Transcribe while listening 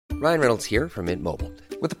Ryan Reynolds here from Mint Mobile.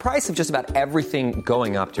 With the price of just about everything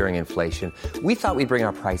going up during inflation, we thought we'd bring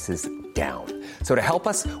our prices down. So to help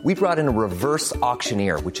us, we brought in a reverse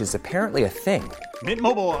auctioneer, which is apparently a thing. Mint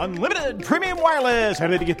Mobile Unlimited Premium Wireless. How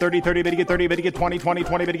to get 30, 30, bit to get 30, bit to get 20, 20,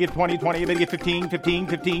 20, bit to get 20, 20, bit to get 15, 15,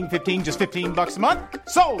 15, 15, just $15 a month?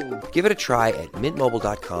 Sold! Give it a try at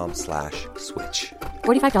mintmobile.com/switch.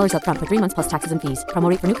 $45 up front for 3 months plus taxes and fees. Promo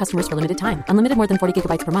rate for new customers for limited time. Unlimited more than 40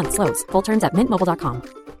 gigabytes per month. Slows full terms at mintmobile.com.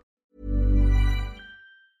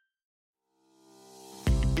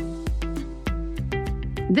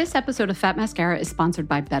 This episode of Fat Mascara is sponsored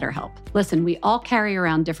by BetterHelp. Listen, we all carry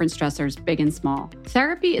around different stressors, big and small.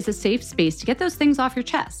 Therapy is a safe space to get those things off your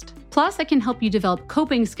chest. Plus, I can help you develop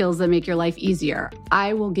coping skills that make your life easier.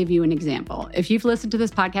 I will give you an example. If you've listened to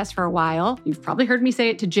this podcast for a while, you've probably heard me say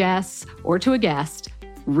it to Jess or to a guest.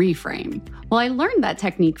 Reframe. Well, I learned that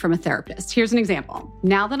technique from a therapist. Here's an example.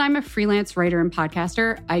 Now that I'm a freelance writer and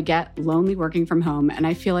podcaster, I get lonely working from home, and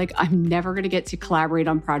I feel like I'm never going to get to collaborate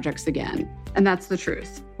on projects again. And that's the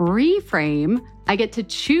truth. Reframe, I get to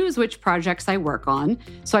choose which projects I work on,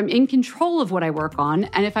 so I'm in control of what I work on,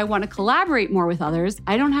 and if I want to collaborate more with others,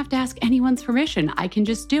 I don't have to ask anyone's permission. I can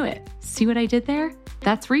just do it. See what I did there?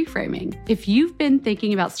 That's reframing. If you've been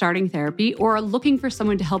thinking about starting therapy or are looking for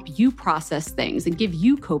someone to help you process things and give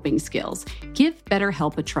you coping skills, give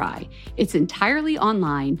BetterHelp a try. It's entirely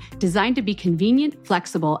online, designed to be convenient,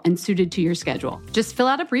 flexible, and suited to your schedule. Just fill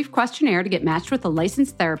out a brief questionnaire to get matched with a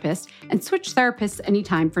licensed therapist and switch therapists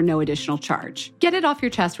anytime for no additional charge. Get it off your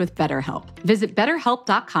chest with BetterHelp. Visit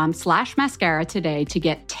betterhelp.com/mascara today to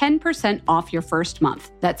get 10% off your first month.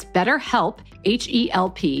 That's BetterHelp,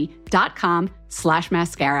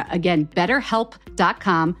 HELP.com/mascara. Again,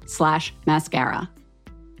 betterhelp.com/mascara.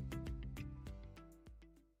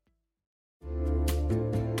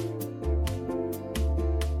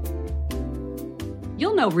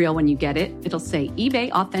 You'll know real when you get it. It'll say eBay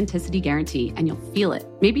Authenticity Guarantee, and you'll feel it.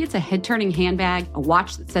 Maybe it's a head-turning handbag, a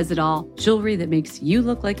watch that says it all, jewelry that makes you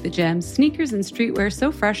look like the gem, sneakers and streetwear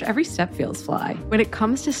so fresh every step feels fly. When it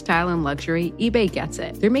comes to style and luxury, eBay gets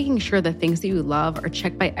it. They're making sure the things that you love are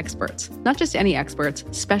checked by experts. Not just any experts,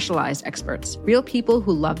 specialized experts. Real people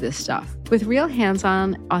who love this stuff. With real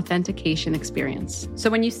hands-on authentication experience. So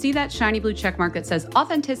when you see that shiny blue checkmark that says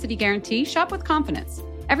Authenticity Guarantee, shop with confidence.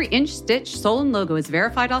 Every inch, stitch, sole, and logo is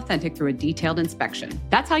verified authentic through a detailed inspection.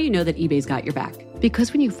 That's how you know that eBay's got your back.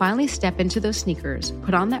 Because when you finally step into those sneakers,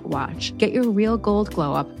 put on that watch, get your real gold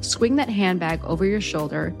glow up, swing that handbag over your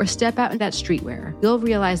shoulder, or step out in that streetwear, you'll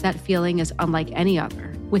realize that feeling is unlike any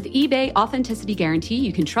other. With eBay Authenticity Guarantee,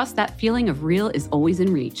 you can trust that feeling of real is always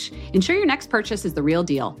in reach. Ensure your next purchase is the real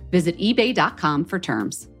deal. Visit ebay.com for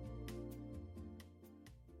terms.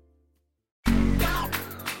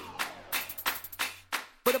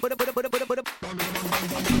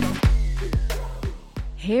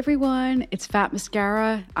 Hey everyone, it's Fat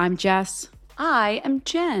Mascara. I'm Jess. I am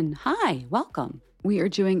Jen. Hi, welcome. We are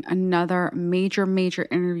doing another major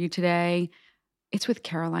interview today. It's with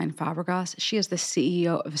Caroline Fabrigas. She is the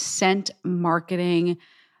CEO of Scent Marketing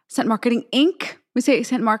Inc. We say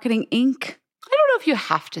Scent Marketing Inc. I don't know if you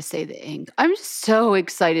have to say the ink. I'm so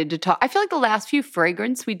excited to talk. I feel like the last few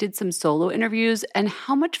fragrance, we did some solo interviews, and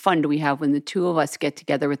how much fun do we have when the two of us get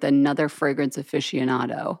together with another fragrance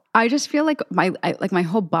aficionado? I just feel like my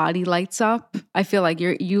whole body lights up. I feel like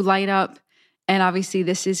you light up. And obviously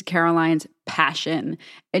this is Caroline's passion.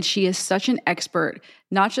 And she is such an expert,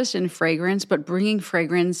 not just in fragrance, but bringing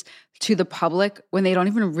fragrance to the public when they don't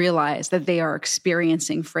even realize that they are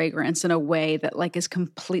experiencing fragrance in a way that is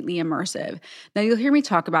completely immersive. Now you'll hear me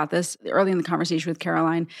talk about this early in the conversation with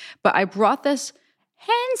Caroline, but I brought this,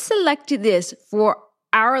 hand selected this for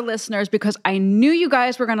our listeners because I knew you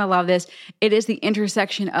guys were going to love this. It is the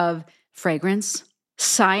intersection of fragrance,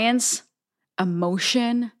 science,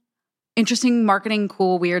 emotion, interesting marketing,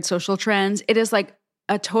 cool, weird social trends. It is like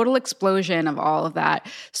a total explosion of all of that.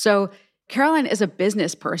 So Caroline is a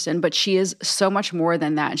business person, but she is so much more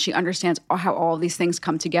than that. And she understands how all of these things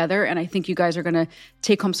come together. And I think you guys are going to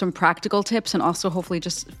take home some practical tips and also hopefully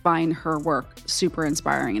just find her work super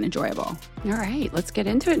inspiring and enjoyable. All right, let's get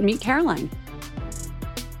into it and meet Caroline.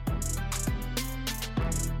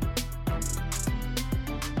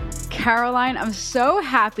 Caroline, I'm so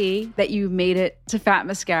happy that you made it to Fat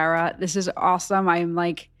Mascara. This is awesome.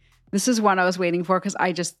 This is one I was waiting for because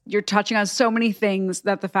you're touching on so many things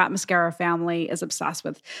that the Fat Mascara family is obsessed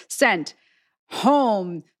with. Scent,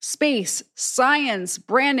 home, space, science,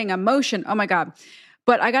 branding, emotion. Oh my God.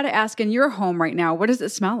 But I got to ask, in your home right now, what does it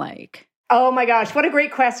smell like? Oh my gosh, what a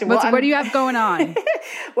great question. What do you have going on?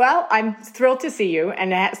 Well, I'm thrilled to see you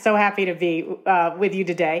and so happy to be with you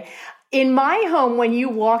today. In my home, when you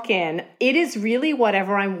walk in, it is really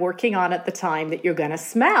whatever I'm working on at the time that you're going to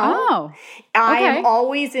smell. Oh, I okay. am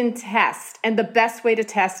always in test. And the best way to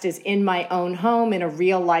test is in my own home in a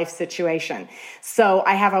real life situation. So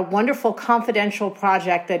I have a wonderful confidential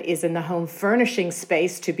project that is in the home furnishing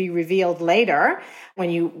space to be revealed later. When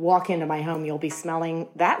you walk into my home, you'll be smelling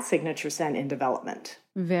that signature scent in development.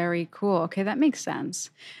 Very cool. Okay, that makes sense.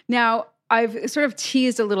 Now, I've sort of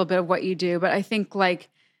teased a little bit of what you do, but I think like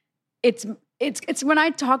it's when I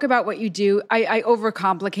talk about what you do, I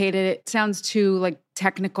overcomplicate it. It sounds too like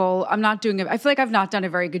technical. I'm not doing it. I feel like I've not done a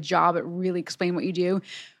very good job at really explaining what you do.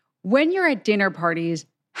 When you're at dinner parties,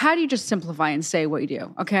 how do you just simplify and say what you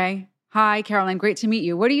do? Okay. Hi, Caroline. Great to meet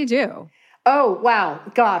you. What do you do? Oh, wow.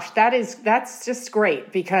 Gosh, that's just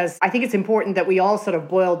great because I think it's important that we all sort of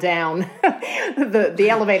boil down the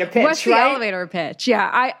elevator pitch, What's the right? elevator pitch?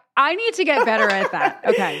 Yeah, I need to get better at that.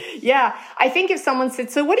 Okay. Yeah. I think if someone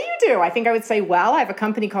said, so what do you do? I think I would say, well, I have a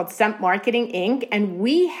company called Scent Marketing Inc., and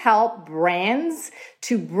we help brands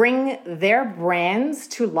to bring their brands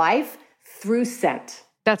to life through scent.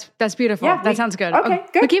 That's beautiful. Yeah, that sounds good. Okay,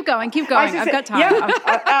 good. But keep going. I've got time.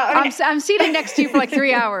 Yeah. I'm seated next to you for like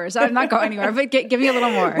 3 hours. I'm not going anywhere. But give me a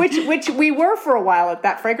little more. Which we were for a while at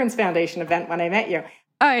that Fragrance Foundation event when I met you.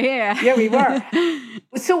 Oh, yeah. Yeah, we were.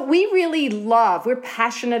 So we're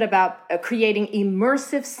passionate about creating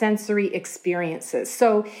immersive sensory experiences.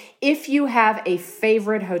 So if you have a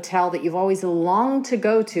favorite hotel that you've always longed to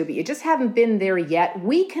go to, but you just haven't been there yet,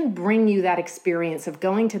 we can bring you that experience of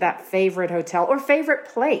going to that favorite hotel or favorite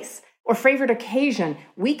place or favorite occasion.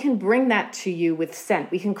 We can bring that to you with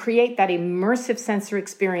scent. We can create that immersive sensory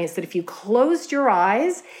experience that if you closed your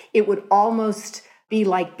eyes, it would almost be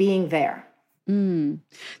like being there.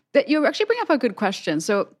 That you actually bring up a good question.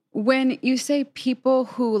 So when you say people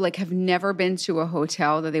who like have never been to a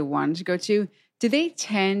hotel that they wanted to go to, do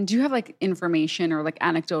you have like information or like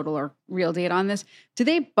anecdotal or real data on this? Do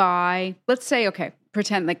they buy, let's say, okay,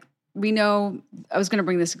 pretend like we know, I was going to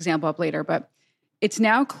bring this example up later, but it's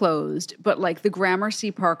now closed, but like the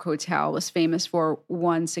Gramercy Park Hotel was famous for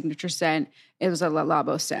one signature scent. It was a La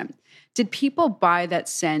Labo scent. Did people buy that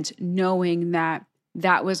scent knowing that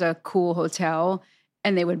that was a cool hotel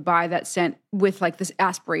and they would buy that scent with like this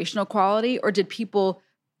aspirational quality? Or did people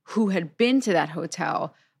who had been to that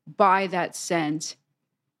hotel buy that scent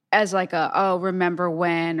as like remember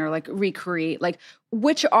when, or like recreate? Like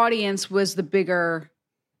which audience was the bigger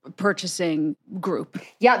purchasing group?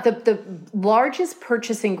 Yeah, the largest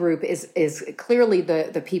purchasing group is clearly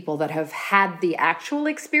the people that have had the actual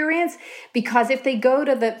experience, because if they go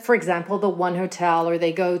to for example, the One Hotel, or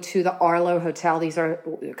they go to the Arlo Hotel, these are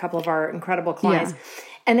a couple of our incredible clients,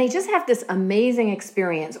 and they just have this amazing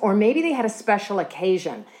experience, or maybe they had a special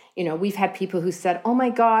occasion. You know, we've had people who said, oh my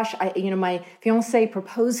gosh, my fiance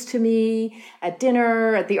proposed to me at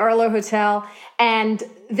dinner at the Arlo Hotel. And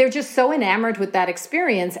they're just so enamored with that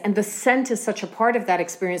experience. And the scent is such a part of that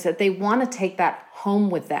experience that they want to take that home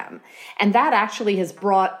with them. And that actually has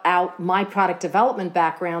brought out my product development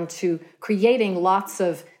background to creating lots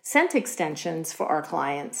of scent extensions for our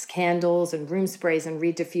clients, candles and room sprays and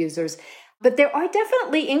reed diffusers. But there are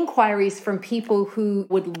definitely inquiries from people who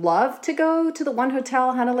would love to go to the One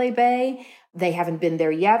Hotel, Hanalei Bay. They haven't been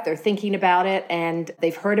there yet. They're thinking about it, and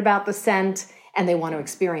they've heard about the scent, and they want to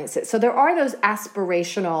experience it. So there are those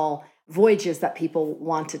aspirational voyages that people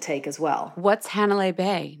want to take as well. What's Hanalei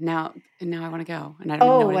Bay? Now I want to go, and I don't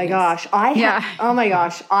know. Oh my gosh, oh my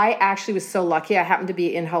gosh, I actually was so lucky. I happened to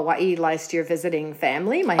be in Hawaii last year visiting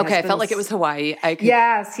family. I felt like it was Hawaii. I could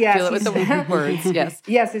yes, feel it with the words. Yes,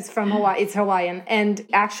 yes, it's from Hawaii. It's Hawaiian, and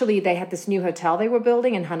actually they had this new hotel they were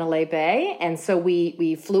building in Hanalei Bay, and so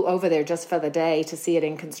we flew over there just for the day to see it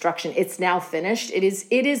in construction. It's now finished. It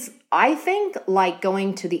is. I think like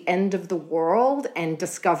going to the end of the world and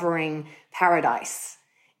discovering paradise.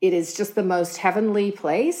 It is just the most heavenly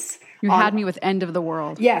place. You had me with end of the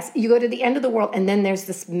world. Yes, you go to the end of the world, and then there's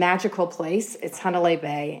this magical place. It's Hanalei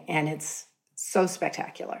Bay, and it's so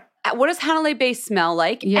spectacular. What does Hanalei Bay smell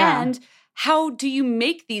like? Yeah. And how do you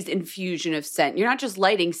make these infusion of scent? You're not just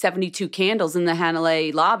lighting 72 candles in the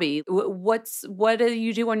Hanalei lobby. What do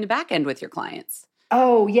you do on the back end with your clients?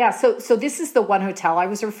 Oh, yeah. So this is the One Hotel I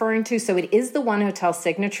was referring to. So it is the One Hotel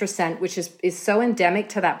signature scent, which is so endemic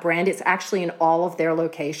to that brand. It's actually in all of their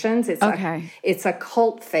locations. It's a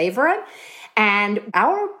cult favorite. And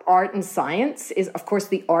our art and science is, of course,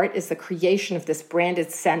 the art is the creation of this branded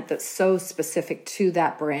scent that's so specific to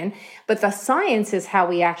that brand. But the science is how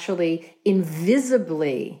we actually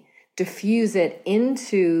invisibly diffuse it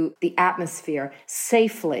into the atmosphere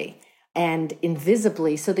safely and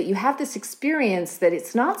invisibly, so that you have this experience that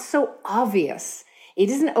it's not so obvious. It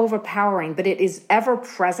isn't overpowering, but it is ever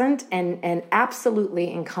present and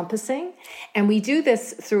absolutely encompassing. And we do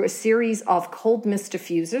this through a series of cold mist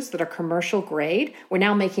diffusers that are commercial grade. We're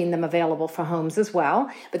now making them available for homes as well,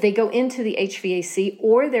 but they go into the HVAC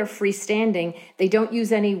or they're freestanding. They don't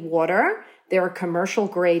use any water. They're a commercial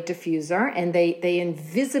grade diffuser, and they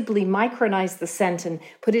invisibly micronize the scent and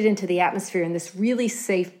put it into the atmosphere in this really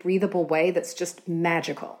safe, breathable way that's just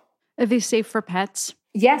magical. Are they safe for pets?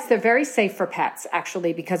 Yes, they're very safe for pets,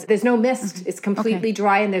 actually, because there's no mist. It's completely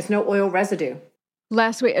dry and there's no oil residue.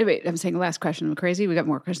 Wait, I'm saying last question. I'm crazy. We got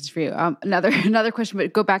more questions for you. Another question,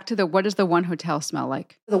 but go back to what does the One Hotel smell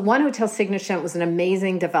like? The One Hotel Signature Scent was an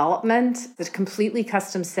amazing development. It's a completely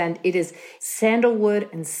custom scent. It is sandalwood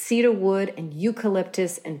and cedarwood and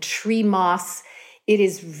eucalyptus and tree moss. It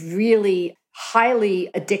is really highly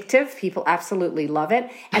addictive. People absolutely love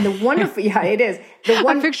it. And the wonderful, yeah, it is.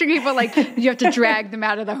 I'm picturing people like you have to drag them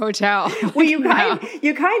out of the hotel. Well, you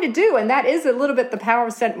kind of do. And that is a little bit the power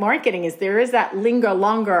of scent marketing is there is that linger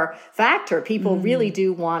longer factor. People really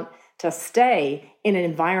do want to stay in an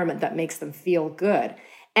environment that makes them feel good.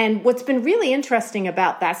 And what's been really interesting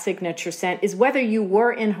about that signature scent is whether you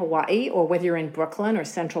were in Hawaii or whether you're in Brooklyn or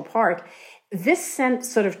Central Park, this scent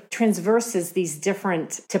sort of transverses these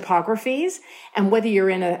different topographies. And whether you're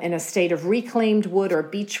in a state of reclaimed wood or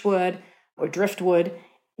beechwood or driftwood,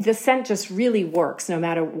 the scent just really works no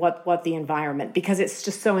matter what the environment, because it's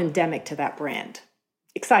just so endemic to that brand.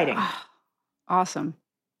 Exciting. Awesome.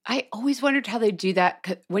 I always wondered how they do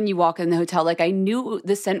that when you walk in the hotel. Like I knew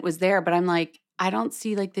the scent was there, but I'm like, I don't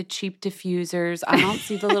see like the cheap diffusers. I don't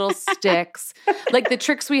see the little sticks, like the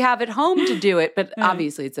tricks we have at home to do it. But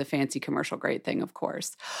obviously it's a fancy commercial grade thing, of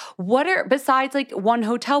course. Besides like One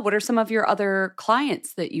Hotel, what are some of your other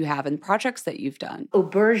clients that you have and projects that you've done?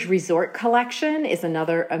 Auberge Resort Collection is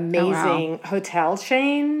another amazing hotel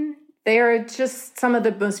chain. They are just some of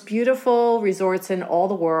the most beautiful resorts in all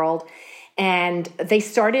the world. And they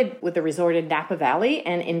started with a resort in Napa Valley.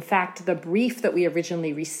 And in fact, the brief that we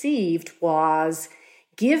originally received was,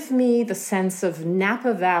 give me the sense of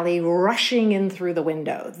Napa Valley rushing in through the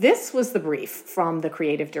window. This was the brief from the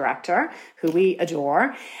creative director, who we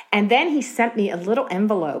adore. And then he sent me a little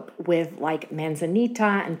envelope with like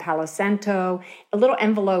manzanita and palo santo, a little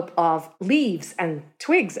envelope of leaves and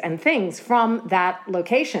twigs and things from that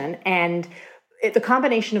location. And the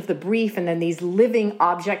combination of the brief and then these living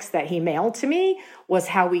objects that he mailed to me was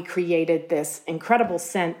how we created this incredible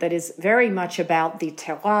scent that is very much about the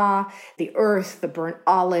terroir, the earth, the burnt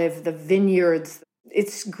olive, the vineyards.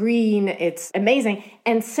 It's green. It's amazing.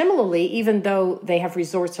 And similarly, even though they have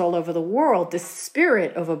resorts all over the world, the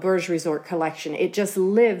spirit of Auberge Resort Collection, it just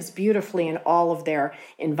lives beautifully in all of their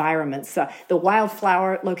environments. The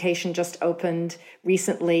Wildflower location just opened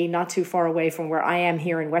recently, not too far away from where I am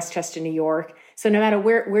here in Westchester, New York. So no matter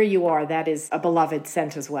where you are, that is a beloved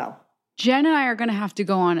scent as well. Jen and I are going to have to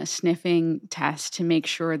go on a sniffing test to make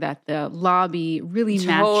sure that the lobby really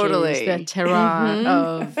matches the terroir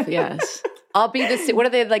of, yes. I'll be what are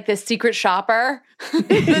they, like the secret shopper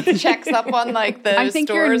that checks up on like the I think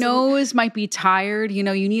stores? your nose might be tired. You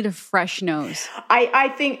need a fresh nose. I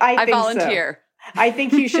think volunteer. So. I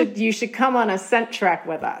think you should come on a scent trek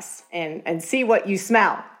with us and see what you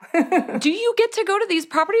smell. Do you get to go to these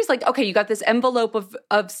properties? Like, okay, you got this envelope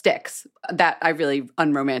of sticks that I really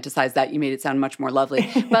unromanticized that. You made it sound much more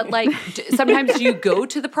lovely. But like, sometimes do you go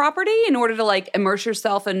to the property in order to like immerse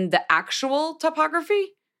yourself in the actual topography?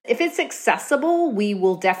 If it's accessible, we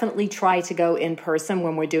will definitely try to go in person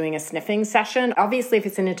when we're doing a sniffing session. Obviously, if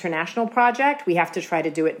it's an international project, we have to try to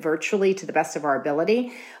do it virtually to the best of our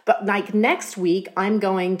ability. But like next week, I'm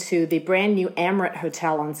going to the brand new Amrit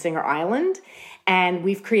Hotel on Singer Island. And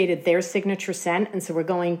we've created their signature scent. And so we're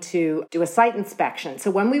going to do a site inspection. So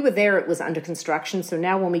when we were there, it was under construction. So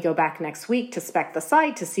now when we go back next week to spec the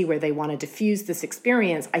site to see where they want to diffuse this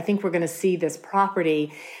experience, I think we're going to see this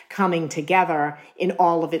property coming together in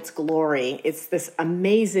all of its glory. It's this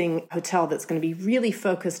amazing hotel that's going to be really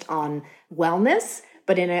focused on wellness,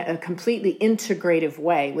 but in a completely integrative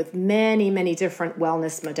way with many, many different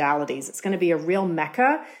wellness modalities. It's going to be a real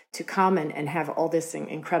mecca to come and have all this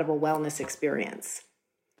incredible wellness experience.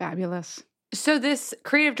 Fabulous. So this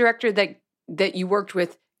creative director that you worked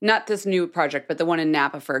with, not this new project, but the one in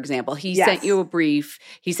Napa, for example, he sent you a brief,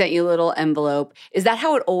 he sent you a little envelope. Is that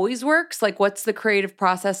how it always works? Like, what's the creative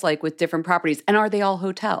process like with different properties? And are they all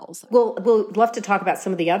hotels? We'll love to talk about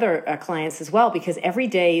some of the other clients as well, because every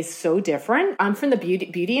day is so different. I'm from the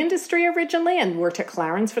beauty industry originally and worked at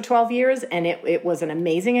Clarins for 12 years, and it was an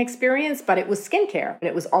amazing experience, but it was skincare, and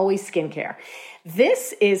it was always skincare.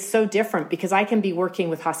 This is so different because I can be working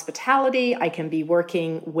with hospitality, I can be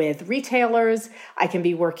working with retailers, I can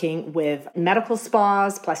be working with medical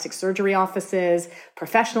spas, plastic surgery offices,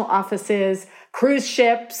 professional offices, cruise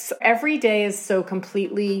ships. Every day is so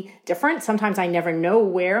completely different. Sometimes I never know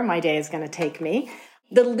where my day is going to take me.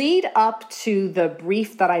 The lead up to the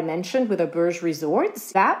brief that I mentioned with Auberge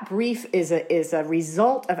Resorts, that brief is a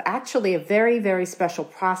result of actually a very, very special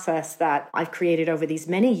process that I've created over these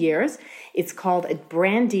many years. It's called a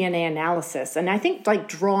brand DNA analysis. And I think like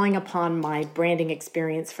drawing upon my branding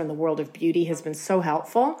experience from the world of beauty has been so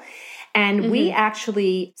helpful. And we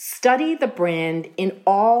actually study the brand in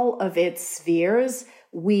all of its spheres.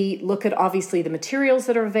 We look at obviously the materials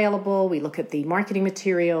that are available. We look at the marketing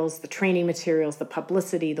materials, the training materials, the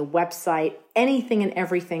publicity, the website, anything and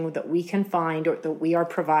everything that we can find or that we are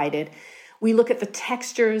provided. We look at the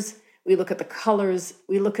textures. We look at the colors.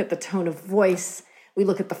 We look at the tone of voice. We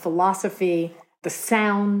look at the philosophy, the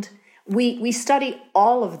sound. We study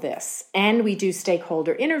all of this, and we do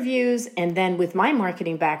stakeholder interviews. And then with my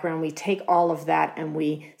marketing background, we take all of that and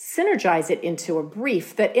we synergize it into a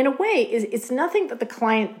brief that in a way it's nothing that the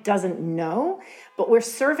client doesn't know, but we're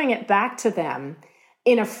serving it back to them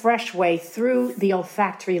in a fresh way through the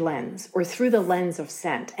olfactory lens or through the lens of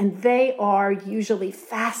scent. And they are usually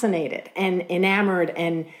fascinated and enamored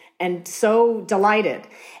and so delighted.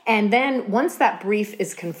 And then once that brief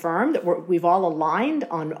is confirmed, that we've all aligned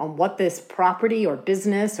on what this property or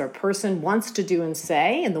business or person wants to do and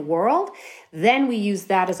say in the world, then we use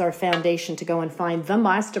that as our foundation to go and find the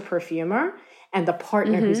master perfumer and the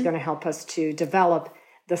partner who's going to help us to develop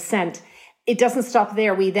the scent. It doesn't stop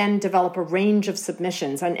there. We then develop a range of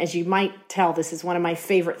submissions. And as you might tell, this is one of my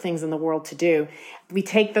favorite things in the world to do. We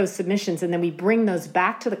take those submissions and then we bring those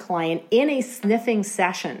back to the client in a sniffing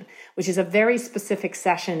session, which is a very specific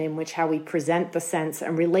session in which how we present the scents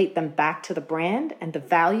and relate them back to the brand and the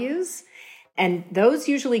values. And those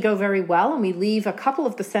usually go very well. And we leave a couple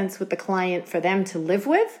of the scents with the client for them to live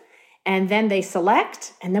with. And then they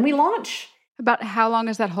select and then we launch. About how long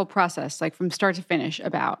is that whole process, like from start to finish,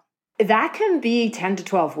 about? That can be 10 to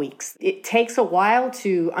 12 weeks. It takes a while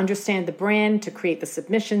to understand the brand, to create the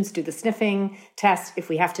submissions, do the sniffing test, if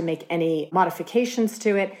we have to make any modifications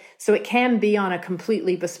to it. So it can be on a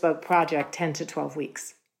completely bespoke project, 10 to 12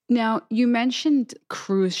 weeks. Now, you mentioned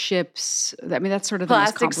cruise ships. I mean, that's sort of the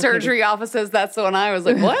most Plastic complicated. surgery offices. That's the one I was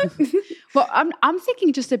like, what? Well, I'm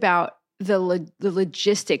thinking just about the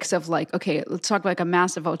logistics of like, okay, let's talk about like a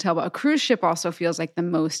massive hotel, but a cruise ship also feels like the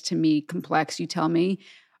most, to me, complex. You tell me.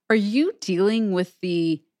 Are you dealing with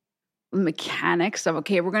the mechanics of,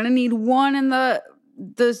 okay, we're going to need one in the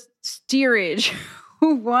steerage,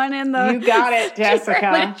 one in the... You got it,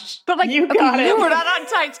 Jessica. But like, you got it. We're not on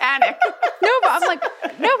Titanic. But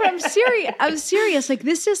I'm serious. I'm serious. Like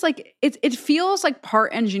this is like, it feels like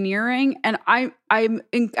part engineering. And I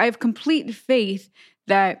have complete faith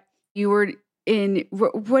that you were in,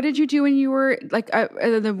 what did you do when you were like,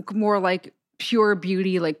 the more like, pure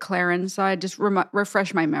beauty, like Clarence side? Just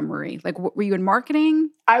refresh my memory. Like, were you in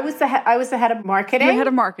marketing? I was the head of marketing. You're head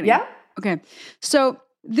of marketing. Yeah. Okay. So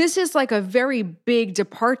this is like a very big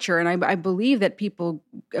departure, and I believe that people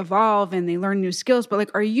evolve and they learn new skills. But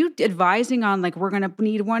like, are you advising on like we're going to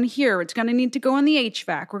need one here? It's going to need to go in the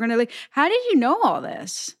HVAC. We're going to like. How did you know all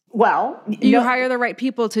this? Well, you hire the right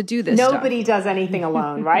people to do this. Nobody does anything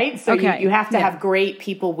alone, right? So Okay. you have to have great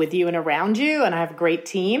people with you and around you, and I have a great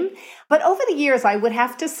team. But over the years, I would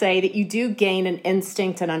have to say that you do gain an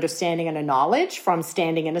instinct, an understanding, and a knowledge from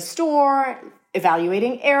standing in a store,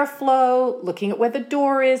 evaluating airflow, looking at where the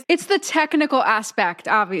door is. It's the technical aspect,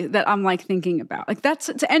 obviously, that I'm like thinking about. Like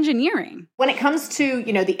it's engineering. When it comes to,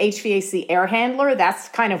 the HVAC air handler, that's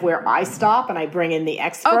kind of where I stop and I bring in the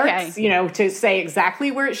experts, to say exactly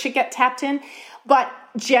where it should get tapped in. But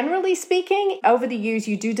generally speaking, over the years,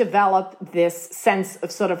 you do develop this sense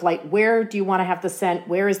of sort of like, where do you want to have the scent?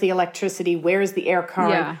 Where is the electricity? Where is the air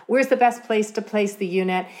current? Yeah. Where's the best place to place the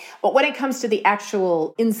unit? But when it comes to the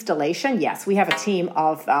actual installation, yes, we have a team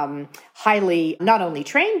of highly not only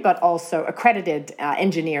trained, but also accredited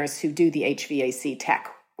engineers who do the HVAC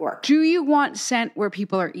tech work. Do you want scent where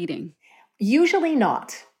people are eating? Usually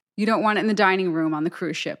not. You don't want it in the dining room on the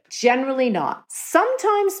cruise ship? Generally not.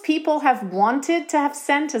 Sometimes people have wanted to have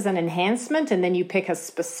scent as an enhancement, and then you pick a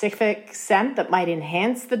specific scent that might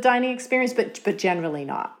enhance the dining experience, but generally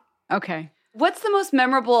not. Okay. What's the most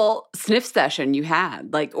memorable sniff session you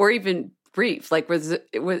had? Like, or even brief? Like, was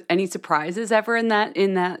any surprises ever in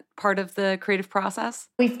that part of the creative process?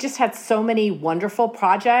 We've just had so many wonderful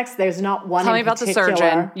projects. There's not one Tell me in about particular the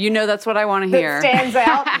surgeon. You know that's what I want to hear. That stands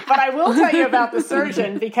out. But I will tell you about the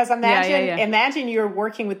surgeon, because imagine you're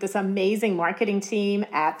working with this amazing marketing team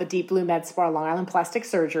at the Deep Blue Med Spa Long Island Plastic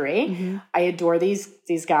Surgery. Mm-hmm. I adore these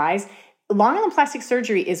guys. Long Island Plastic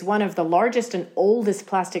Surgery is one of the largest and oldest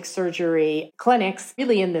plastic surgery clinics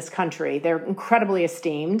really in this country. They're incredibly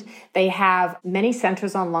esteemed. They have many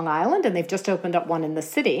centers on Long Island, and they've just opened up one in the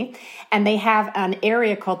city. And they have an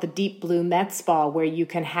area called the Deep Blue Med Spa where you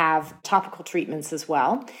can have topical treatments as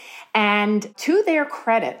well. And to their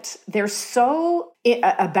credit, they're so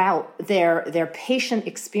about their patient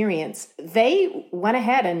experience. They went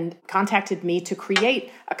ahead and contacted me to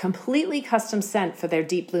create a completely custom scent for their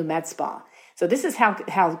Deep Blue Med Spa. So this is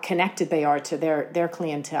how connected they are to their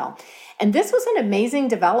clientele. And this was an amazing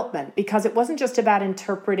development because it wasn't just about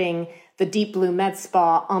interpreting the Deep Blue Med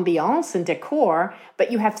Spa ambiance and decor,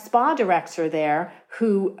 but you have spa director there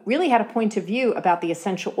who really had a point of view about the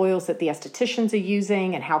essential oils that the estheticians are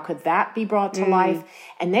using and how could that be brought to life.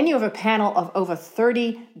 And then you have a panel of over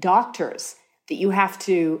 30 doctors that you have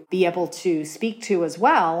to be able to speak to as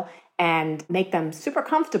well and make them super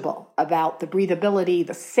comfortable about the breathability,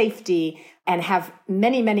 the safety, and have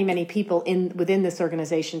many, many, many people within this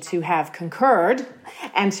organization to have concurred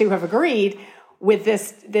and to have agreed with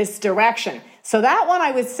this direction. So that one,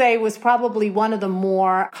 I would say, was probably one of the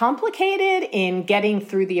more complicated in getting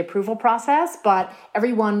through the approval process, but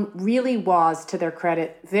everyone really was, to their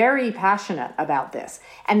credit, very passionate about this.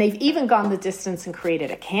 And they've even gone the distance and created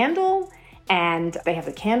a candle, and they have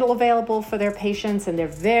the candle available for their patients, and they're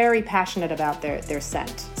very passionate about their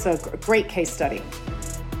scent. So a great case study.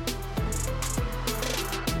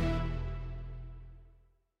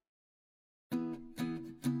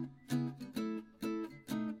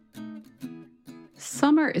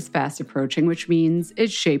 Summer is fast approaching, which means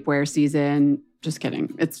it's shapewear season. Just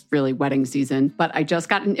kidding. It's really wedding season. But I just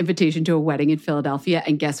got an invitation to a wedding in Philadelphia,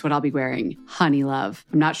 and guess what I'll be wearing? Honey Love.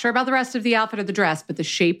 I'm not sure about the rest of the outfit or the dress, but the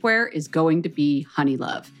shapewear is going to be Honey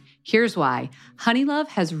Love. Here's why. Honey Love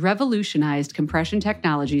has revolutionized compression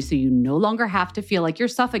technology so you no longer have to feel like you're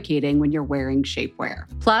suffocating when you're wearing shapewear.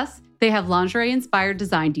 Plus, they have lingerie-inspired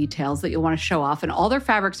design details that you'll want to show off, and all their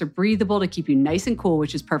fabrics are breathable to keep you nice and cool,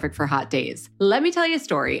 which is perfect for hot days. Let me tell you a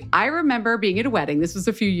story. I remember being at a wedding, this was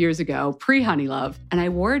a few years ago, pre-Honey Love, and I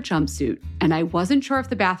wore a jumpsuit, and I wasn't sure if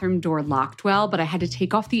the bathroom door locked well, but I had to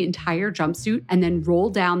take off the entire jumpsuit and then roll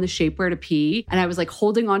down the shapewear to pee, and I was like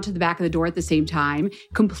holding onto the back of the door at the same time,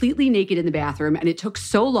 completely naked in the bathroom, and it took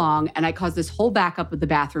so long, and I caused this whole backup with the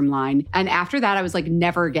bathroom line, and after that, I was like,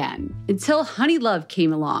 never again. Until Honey Love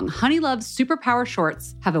came along. Honey Love's Superpower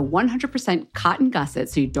shorts have a 100% cotton gusset,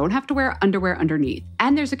 so you don't have to wear underwear underneath.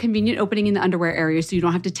 And there's a convenient opening in the underwear area, so you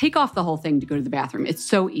don't have to take off the whole thing to go to the bathroom. It's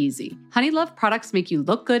so easy. Honey Love products make you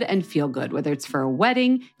look good and feel good, whether it's for a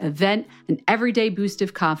wedding, event, an everyday boost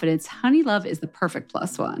of confidence. Honey Love is the perfect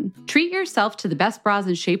plus one. Treat yourself to the best bras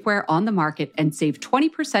and shapewear on the market and save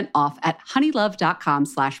 20% off at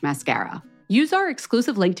honeylove.com/mascara. Use our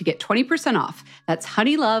exclusive link to get 20% off. That's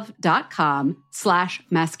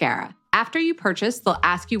honeylove.com/mascara. After you purchase, they'll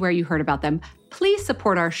ask you where you heard about them. Please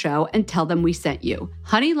support our show and tell them we sent you.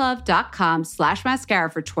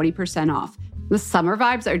 honeylove.com/mascara for 20% off. The summer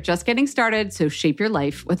vibes are just getting started, so shape your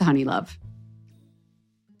life with Honey Love.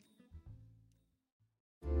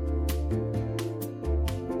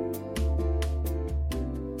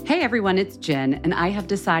 Hey everyone, it's Jen, and I have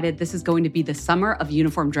decided this is going to be the summer of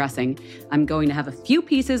uniform dressing. I'm going to have a few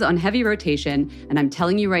pieces on heavy rotation, and I'm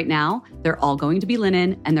telling you right now, they're all going to be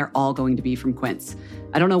linen, and they're all going to be from Quince.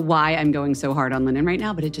 I don't know why I'm going so hard on linen right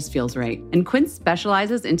now, but it just feels right. And Quince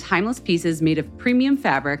specializes in timeless pieces made of premium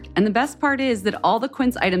fabric, and the best part is that all the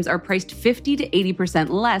Quince items are priced 50 to 80%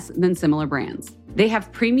 less than similar brands. They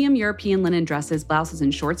have premium European linen dresses, blouses,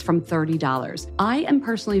 and shorts from $30. I am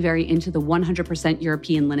personally very into the 100%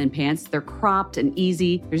 European linen pants. They're cropped and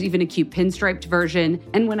easy. There's even a cute pinstriped version.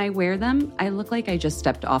 And when I wear them, I look like I just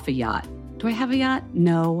stepped off a yacht. Do I have a yacht?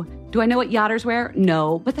 No. Do I know what yachters wear?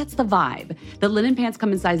 No, but that's the vibe. The linen pants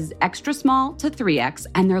come in sizes extra small to 3X,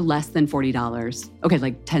 and they're less than $40. Okay,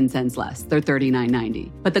 like 10 cents less. They're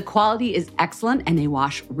 $39.90. But the quality is excellent, and they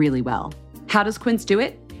wash really well. How does Quince do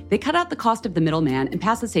it? They cut out the cost of the middleman and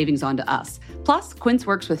pass the savings on to us. Plus, Quince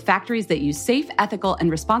works with factories that use safe, ethical,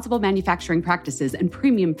 and responsible manufacturing practices and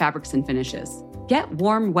premium fabrics and finishes. Get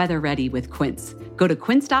warm weather ready with Quince. Go to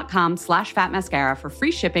quince.com/fatmascara for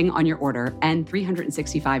free shipping on your order and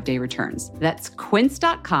 365-day returns. That's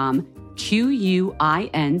quince.com,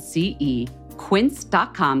 QUINCE,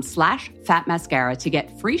 quince.com/fatmascara to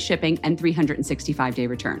get free shipping and 365-day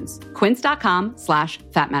returns.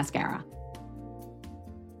 Quince.com/fatmascara.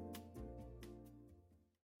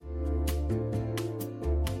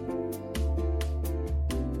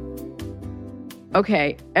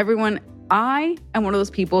 Okay, everyone, I am one of those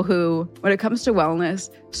people who, when it comes to wellness,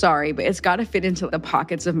 sorry, but it's got to fit into the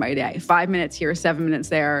pockets of my day. 5 minutes here, 7 minutes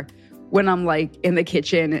there. When I'm like in the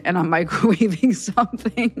kitchen and I'm microwaving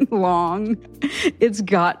something long, it's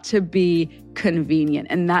got to be convenient.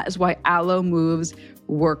 And that is why Alo Moves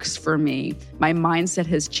works for me. My mindset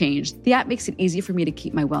has changed. The app makes it easy for me to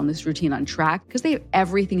keep my wellness routine on track because they have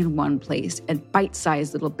everything in one place and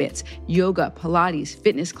bite-sized little bits: yoga, Pilates,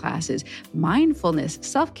 fitness classes, mindfulness,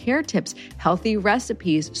 self-care tips, healthy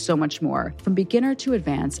recipes, so much more. From beginner to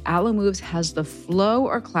advanced, Alo Moves has the flow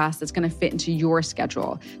or class that's going to fit into your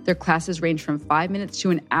schedule. Their classes range from 5 minutes to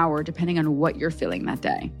an hour, depending on what you're feeling that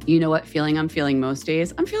day. You know what feeling I'm feeling most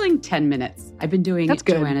days? I'm feeling 10 minutes. I've been doing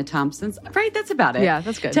Joanna Thompson's, right? That's about it. Yeah,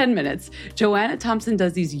 that's good. 10 minutes. Joanna Thompson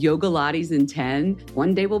does these yoga lattes in 10.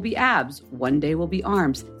 One day will be abs. One day will be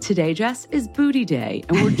arms. Today, Jess, is booty day.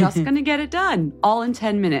 And we're just going to get it done all in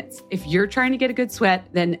 10 minutes. If you're trying to get a good sweat,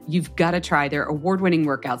 then you've got to try their award-winning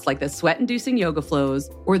workouts like the sweat-inducing yoga flows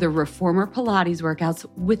or the reformer Pilates workouts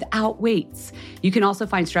without weights. You can also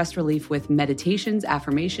find stress relief with meditations,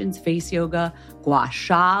 affirmations, face yoga, gua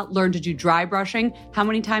sha, learn to do dry brushing. How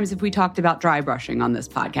many times have we talked about dry brushing on this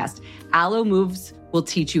podcast? Alo Moves will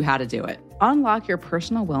teach you how to do it. Unlock your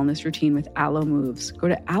personal wellness routine with Alo Moves. Go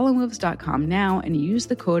to alomoves.com now and use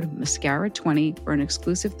the code MASCARA20 for an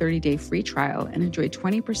exclusive 30-day free trial and enjoy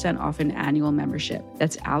 20% off an annual membership.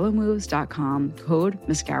 That's alomoves.com, code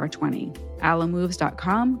MASCARA20.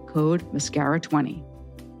 alomoves.com, code MASCARA20.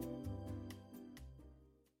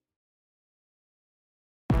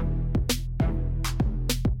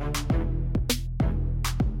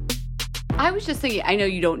 I was just thinking, I know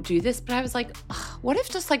you don't do this, but I was like, what if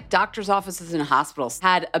just like doctors' offices and hospitals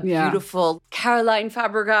had a beautiful Caroline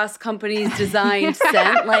Fabrigas company's designed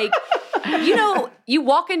scent? Like, you know, you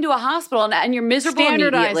walk into a hospital and you're miserable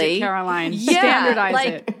Standardize immediately. it, Caroline. Yeah, Standardize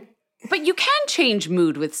it. But you can change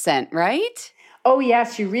mood with scent, right? Oh,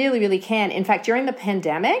 yes, you really, really can. In fact, during the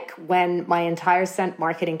pandemic, when my entire scent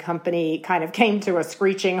marketing company kind of came to a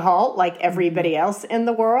screeching halt like everybody else in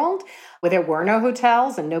the world, where there were no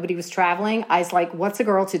hotels and nobody was traveling, I was like, what's a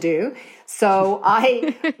girl to do? So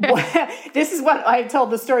this is what I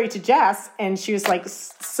told the story to Jess, and she was like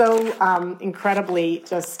so incredibly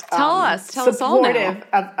just tell us all now. supportive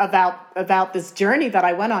about this journey that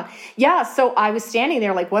I went on. Yeah, so I was standing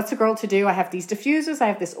there like, what's a girl to do? I have these diffusers, I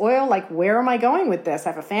have this oil, like, where am I going with this?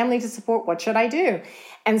 I have a family to support, what should I do?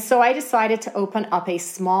 And so I decided to open up a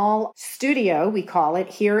small studio, we call it,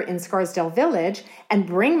 here in Scarsdale Village, and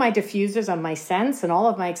bring my diffusers and my scents and all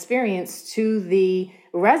of my experience to the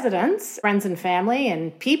residents, friends and family,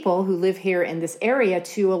 and people who live here in this area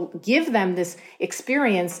to give them this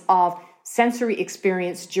experience of sensory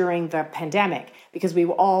experience during the pandemic, because we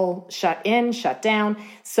were all shut down.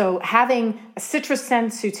 So having a citrus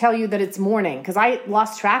scent to tell you that it's morning, because I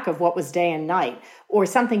lost track of what was day and night, or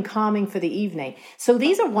something calming for the evening. So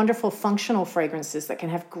these are wonderful functional fragrances that can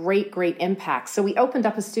have great, great impact. So we opened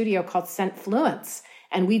up a studio called Scentfluence,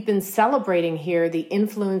 and we've been celebrating here the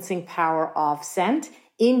influencing power of scent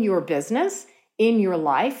in your business, in your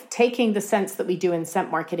life, taking the scents that we do in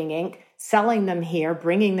Scent Marketing Inc., selling them here,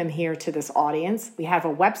 bringing them here to this audience. We have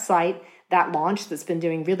a website that launched that's been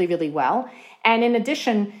doing really, really well. And in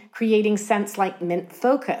addition, creating scents like Mint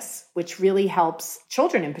Focus, which really helps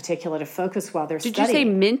children in particular to focus while they're studying. Did you say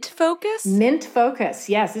Mint Focus? Mint Focus,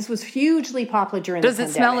 yes. This was hugely popular during the pandemic.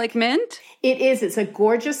 Does it smell like mint? It is. It's a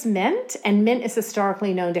gorgeous mint, and mint is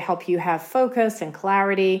historically known to help you have focus and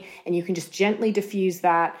clarity, and you can just gently diffuse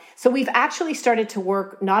that. So we've actually started to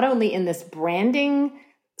work not only in this branding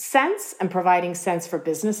sense and providing sense for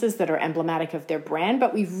businesses that are emblematic of their brand,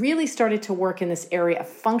 but we've really started to work in this area of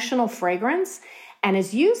functional fragrance. And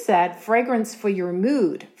as you said, fragrance for your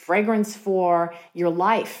mood, fragrance for your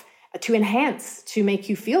life, to enhance, to make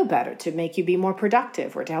you feel better, to make you be more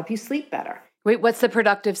productive, or to help you sleep better. Wait, what's the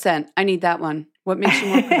productive scent? I need that one. What makes you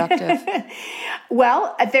more productive?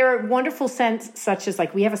 Well, there are wonderful scents such as,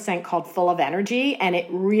 like, we have a scent called Full of Energy, and it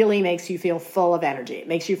really makes you feel full of energy. It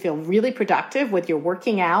makes you feel really productive whether you're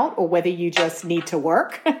working out or whether you just need to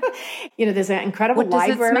work. There's an incredible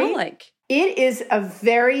library. What does it smell like? It is a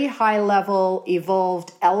very high-level,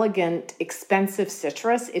 evolved, elegant, expensive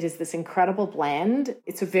citrus. It is this incredible blend.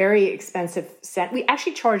 It's a very expensive scent. We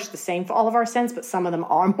actually charge the same for all of our scents, but some of them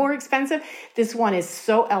are more expensive. This one is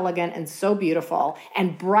so elegant and so beautiful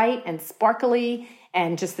and bright and sparkly.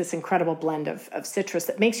 and just this incredible blend of citrus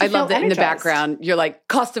that makes you feel love that energized. in the background. You're like,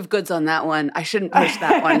 cost of goods on that one. I shouldn't push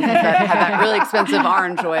that one. That had that really expensive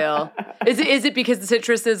orange oil. Is it because the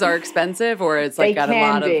citruses are expensive, or it's like got a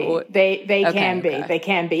lot of oil? They can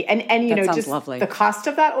be. And you That know, sounds just lovely. the cost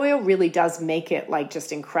of that oil really does make it like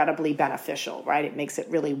just incredibly beneficial, right? It makes it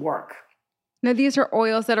really work. Now, these are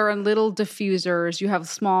oils that are in little diffusers. You have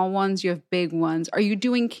small ones, you have big ones. Are you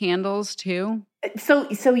doing candles too? So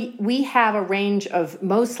we have a range of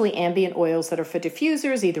mostly ambient oils that are for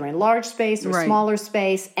diffusers, either in large space or smaller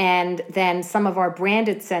space. And then some of our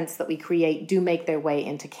branded scents that we create do make their way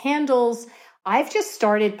into candles. I've just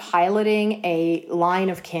started piloting a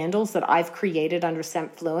line of candles that I've created under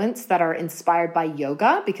Scentfluence that are inspired by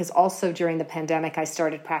yoga, because also during the pandemic, I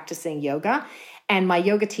started practicing yoga. And my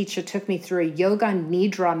yoga teacher took me through a yoga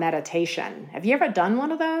nidra meditation. Have you ever done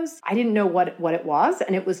one of those? I didn't know what it was.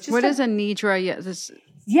 And it was just... What is a nidra?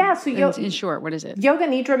 Yeah, so in short, what is it? Yoga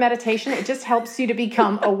nidra meditation. It just helps you to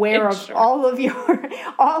become aware of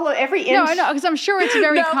every inch. No, I know, because I'm sure it's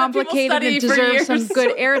very complicated and deserves some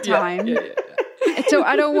good airtime. Yeah. So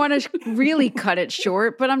I don't want to really cut it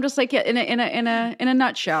short, but I'm just like, in a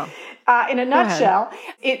nutshell. In a nutshell,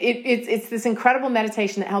 it's this incredible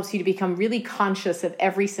meditation that helps you to become really conscious of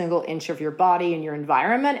every single inch of your body and your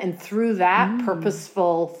environment. And through that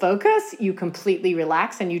purposeful focus, you completely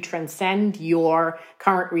relax and you transcend your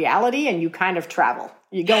current reality and you kind of travel.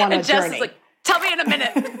 You go on a journey. Jess is like, tell me in a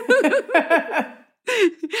minute.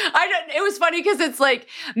 It was funny because it's like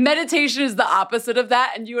meditation is the opposite of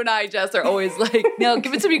that. And you and I, Jess, are always like, no,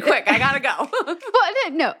 give it to me quick. I gotta go.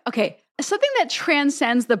 Well, no. Okay. Something that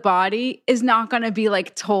transcends the body is not going to be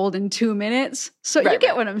like told in 2 minutes. So you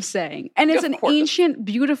get what I'm saying. And it's an ancient,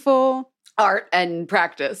 beautiful art and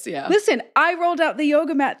practice. Yeah. Listen, I rolled out the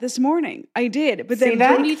yoga mat this morning. I did. But then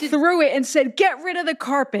Tony threw it and said, get rid of the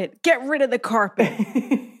carpet. Get rid of the carpet.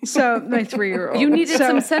 So my 3-year-old. You needed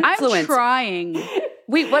some Scentfluence. I'm trying.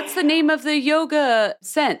 Wait, what's the name of the yoga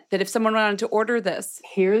scent that if someone wanted to order this?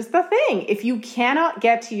 Here's the thing. If you cannot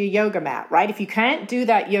get to your yoga mat, right? If you can't do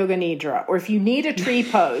that yoga nidra, or if you need a tree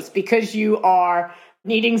pose because you are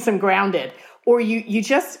needing some grounded, or you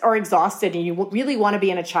just are exhausted and you really want to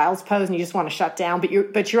be in a child's pose and you just want to shut down, but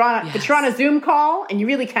you're on a Zoom call and you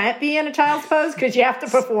really can't be in a child's pose because you have to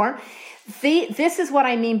perform. This is what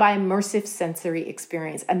I mean by immersive sensory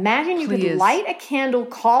experience. Imagine you could light a candle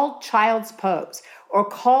called child's pose, or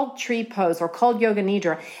called tree pose, or called yoga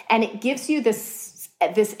nidra, and it gives you this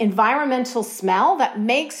environmental smell that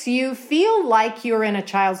makes you feel like you're in a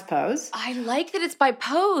child's pose. I like that it's by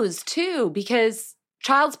pose too, because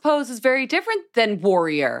child's pose is very different than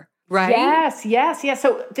warrior, right? Yes.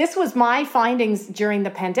 So this was my findings during the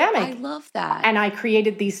pandemic. I love that. And I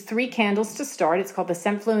created these 3 candles to start. It's called the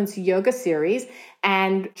Scentfluence Yoga Series,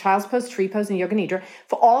 and child's pose, tree pose, and yoga nidra,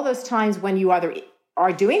 for all those times when you either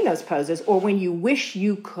are doing those poses or when you wish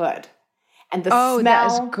you could. And the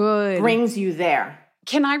smell brings you there.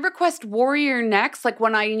 Can I request warrior next? Like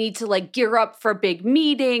when I need to like gear up for a big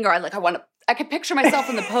meeting, or I can picture myself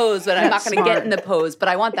in the pose, but I'm not going to get in the pose, but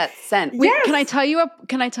I want that scent. Wait, can I tell you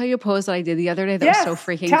a pose that I did the other day that was so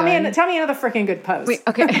freaking good? Tell me another freaking good pose. Wait,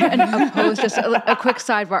 okay. And a pose, just a quick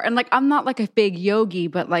sidebar. And like, I'm not like a big yogi,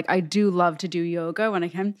 but like I do love to do yoga when I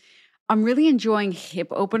can. I'm really enjoying hip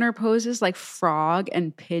opener poses like frog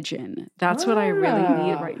and pigeon. That's what I really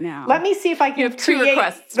need right now. Let me see if I can create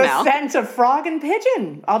the scent of frog and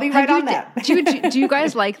pigeon. I'll be right on that. Do you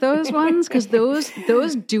guys like those ones? Because those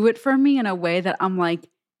do it for me in a way that I'm like,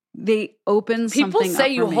 they open something up for me. People say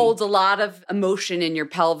you hold a lot of emotion in your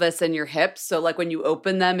pelvis and your hips. So like when you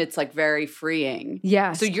open them, it's like very freeing.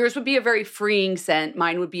 Yeah. So yours would be a very freeing scent.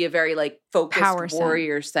 Mine would be a very like focused power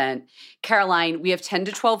warrior scent. Caroline, we have 10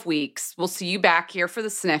 to 12 weeks. We'll see you back here for the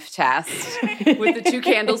sniff test with the 2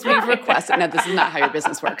 candles we've requested. Now, this is not how your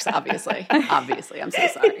business works, obviously. Obviously. I'm so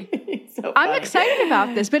sorry. I'm excited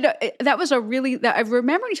about this. But I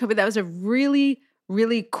remember you told me that was a really,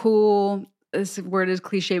 really cool, this word is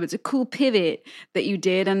cliche, but it's a cool pivot that you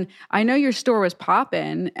did. And I know your store was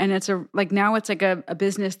popping, and now it's like a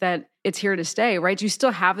business that it's here to stay, right? Do you still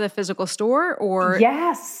have the physical store, or?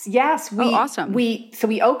 Yes. Awesome. We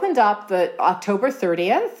opened up the October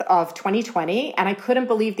 30th of 2020, and I couldn't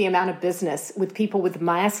believe the amount of business with people with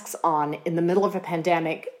masks on in the middle of a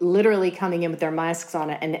pandemic, literally coming in with their masks on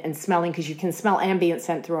and smelling, because you can smell ambient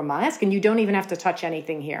scent through a mask, and you don't even have to touch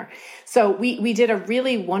anything here. So we did a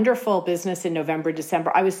really wonderful business in November,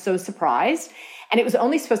 December. I was so surprised. And it was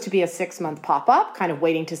only supposed to be a 6-month pop-up, kind of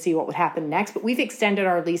waiting to see what would happen next. But we've extended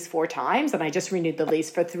our lease 4 times, and I just renewed the lease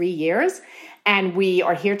for 3 years. And we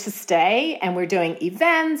are here to stay, and we're doing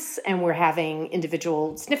events, and we're having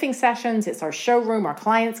individual sniffing sessions. It's our showroom. Our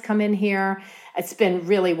clients come in here. It's been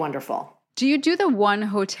really wonderful. Do you do the one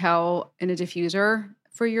hotel in a diffuser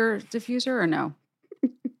for your diffuser or no?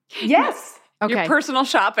 Yes. Okay. Your personal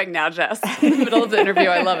shopping now, Jess. In the middle of the interview.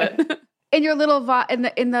 I love it. In your little in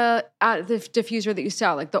the diffuser that you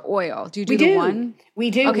sell, like the oil, do you do the one? We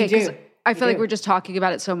do. Okay, we do. I feel like we're just talking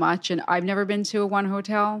about it so much, and I've never been to a one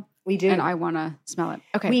hotel. We do. And I want to smell it.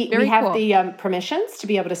 Okay, we have the permissions to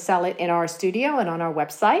be able to sell it in our studio and on our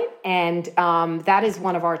website. And that is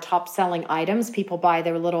one of our top selling items. People buy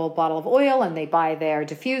their little bottle of oil and they buy their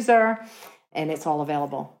diffuser, and it's all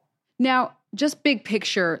available. Now, just big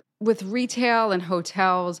picture with retail and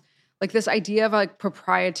hotels, like this idea of like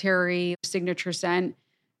proprietary signature scent,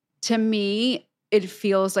 to me, it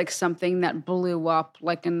feels like something that blew up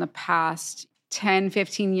like in the past 10,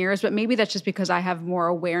 15 years, but maybe that's just because I have more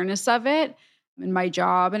awareness of it in my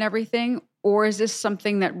job and everything. Or is this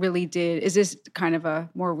something that really is this kind of a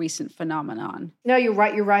more recent phenomenon? No, you're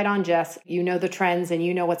right. You're right on, Jess. You know the trends and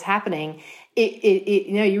you know what's happening.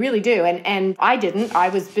 You really do. And I didn't. I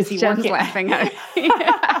was busy working. Laughing at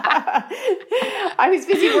I was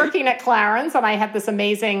busy working at Clarins, and I had this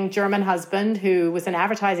amazing German husband who was an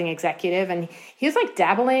advertising executive, and he was like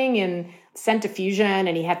dabbling in scent diffusion,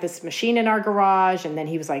 and he had this machine in our garage, and then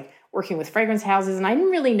he was like working with fragrance houses, and I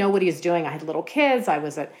didn't really know what he was doing. I had little kids. I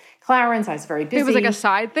was at Clarins. I was very busy. It was like a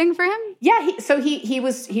side thing for him? Yeah. He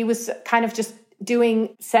was kind of just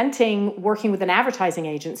doing scenting, working with an advertising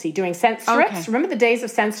agency, doing scent strips. Okay. Remember the days of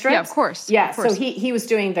scent strips? Yeah, of course. Yeah. Of course. So he was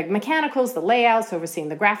doing the mechanicals, the layouts, overseeing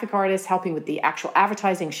the graphic artists, helping with the actual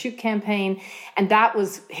advertising shoot campaign. And that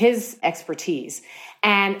was his expertise.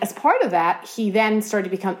 And as part of that, he then started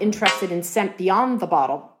to become interested in scent beyond the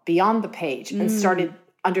bottle, beyond the page, and started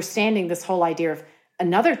understanding this whole idea of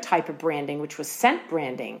another type of branding, which was scent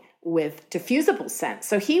branding with diffusible scent.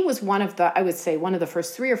 So he was one of the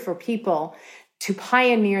first 3 or 4 people to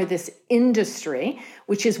pioneer this industry,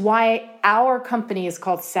 which is why our company is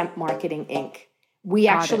called Scent Marketing Inc. We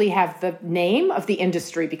actually have the name of the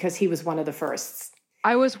industry because he was one of the firsts.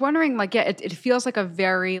 I was wondering, like, yeah, it feels like a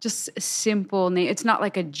very just simple name. It's not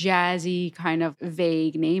like a jazzy kind of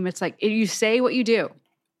vague name. It's like you say what you do.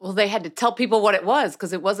 Well, they had to tell people what it was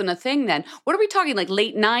because it wasn't a thing then. What are we talking, like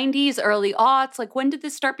late 90s, early aughts? Like when did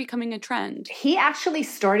this start becoming a trend? He actually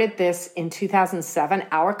started this in 2007,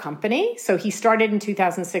 our company. So he started in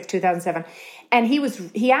 2006, 2007. And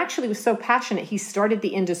he actually was so passionate. He started the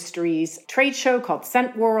industry's trade show called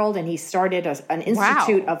Scent World, and he started an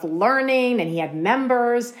institute of learning, and he had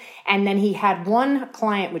members. And then he had one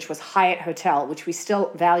client, which was Hyatt Hotel, which we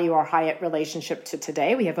still value our Hyatt relationship to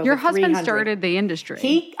today. We have over 300. Your husband started the industry.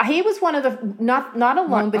 He was one of the, not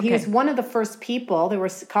alone, but he was one of the first people, there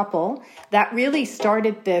was a couple, that really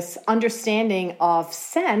started this understanding of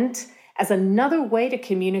scent as another way to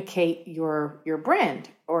communicate your brand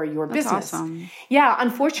or your business. Awesome. Yeah,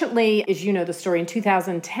 unfortunately, as you know the story, in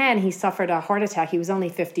 2010, he suffered a heart attack. He was only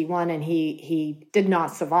 51 and he did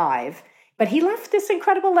not survive. But he left this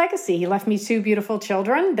incredible legacy. He left me 2 beautiful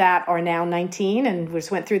children that are now 19 and just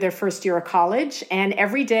went through their first year of college. And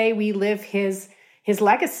every day we live his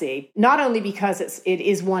legacy, not only because it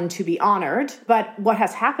is one to be honored, but what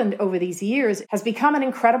has happened over these years has become an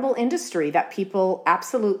incredible industry that people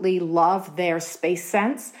absolutely love their space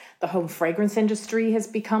scents. The home fragrance industry has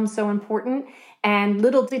become so important. And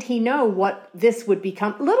little did he know what this would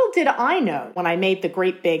become. Little did I know when I made the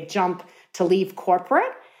great big jump to leave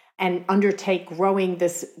corporate and undertake growing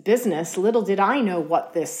this business. Little did I know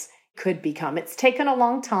what this could become. It's taken a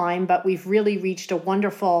long time, but we've really reached a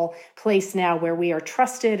wonderful place now where we are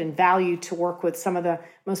trusted and valued to work with some of the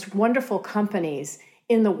most wonderful companies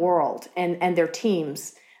in the world and their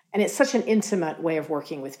teams. And it's such an intimate way of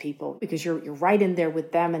working with people because you're right in there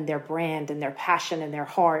with them and their brand and their passion and their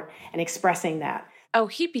heart and expressing that. Oh,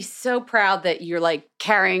 he'd be so proud that you're like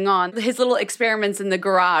carrying on his little experiments in the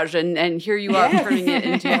garage and here you are turning it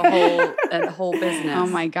into a whole business. Oh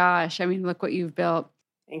my gosh. I mean, look what you've built.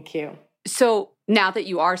 Thank you. So now that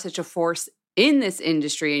you are such a force in this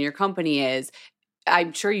industry and your company is,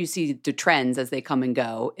 I'm sure you see the trends as they come and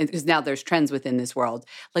go because now there's trends within this world.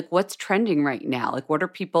 Like what's trending right now? Like what are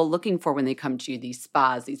people looking for when they come to you, these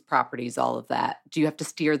spas, these properties, all of that? Do you have to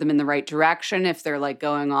steer them in the right direction if they're like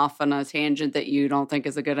going off on a tangent that you don't think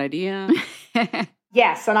is a good idea?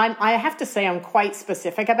 Yes, and I have to say I'm quite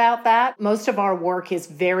specific about that. Most of our work is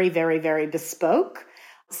very, very, very bespoke.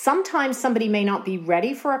 Sometimes somebody may not be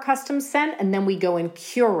ready for a custom scent, and then we go and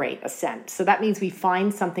curate a scent. So that means we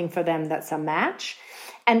find something for them that's a match.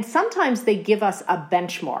 And sometimes they give us a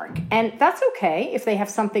benchmark. And that's okay if they have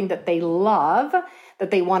something that they love,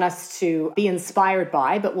 that they want us to be inspired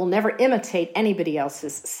by, but will never imitate anybody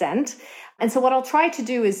else's scent. And so what I'll try to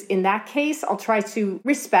do is, in that case, I'll try to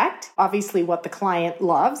respect, obviously, what the client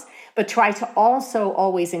loves, but try to also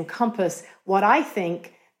always encompass what I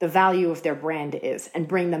think the value of their brand is and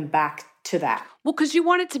bring them back to that. Well, because you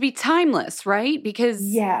want it to be timeless, right? Because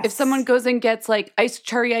yes. if someone goes and gets like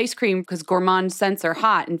cherry ice cream because gourmand scents are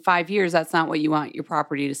hot in 5 years, that's not what you want your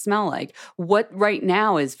property to smell like. What right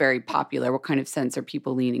now is very popular? What kind of scents are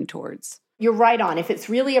people leaning towards? You're right on. If it's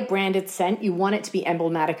really a branded scent, you want it to be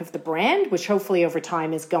emblematic of the brand, which hopefully over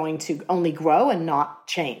time is going to only grow and not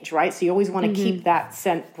change, right? So you always want to keep that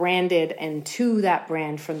scent branded and to that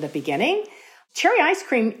brand from the beginning. Cherry ice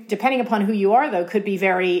cream, depending upon who you are, though, could be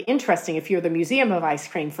very interesting if you're the Museum of Ice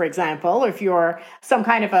Cream, for example, or if you're some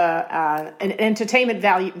kind of an entertainment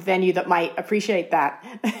venue that might appreciate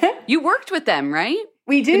that. You worked with them, right?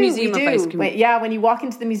 We do. The Museum of Ice Cream. But yeah, when you walk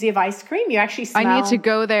into the Museum of Ice Cream, you actually smell. I need to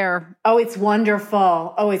go there. Oh, it's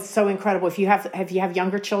wonderful. Oh, it's so incredible. If you have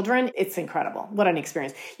younger children, it's incredible. What an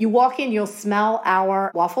experience. You walk in, you'll smell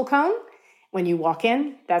our waffle cone. When you walk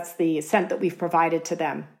in, that's the scent that we've provided to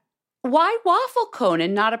them. Why waffle cone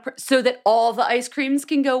and not so that all the ice creams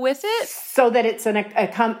can go with it? So that it's an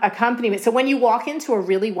accompaniment. So when you walk into a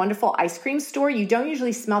really wonderful ice cream store, you don't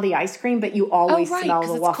usually smell the ice cream, but you always smell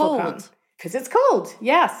the waffle cone. Because it's cold.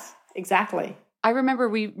 Yes, exactly. I remember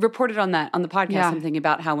we reported on that on the podcast, something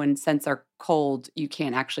about how when scents are cold, you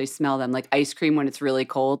can't actually smell them. Like ice cream when it's really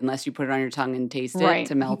cold, unless you put it on your tongue and taste it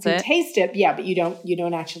to melt it. Taste it, yeah, but you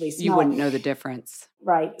don't actually smell it. You wouldn't know the difference.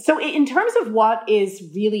 Right. So in terms of what is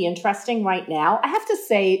really interesting right now, I have to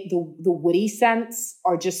say the woody scents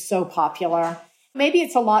are just so popular. Maybe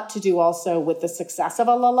it's a lot to do also with the success of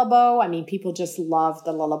a Le Labo. I mean, people just love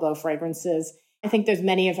the Le Labo fragrances. I think there's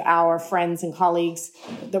many of our friends and colleagues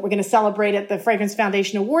that we're going to celebrate at the Fragrance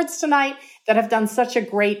Foundation Awards tonight that have done such a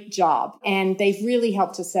great job. And they've really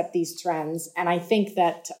helped to set these trends. And I think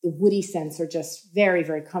that the woody scents are just very,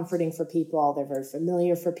 very comforting for people. They're very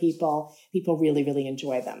familiar for people. People really, really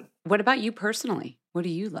enjoy them. What about you personally? What do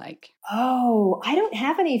you like? Oh, I don't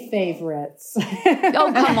have any favorites.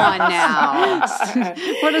 Oh, come on now.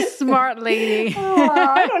 What a smart lady.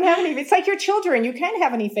 I don't have any. It's like your children. You can't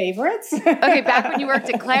have any favorites. Okay, back when you worked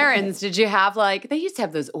at Clarins, did you have they used to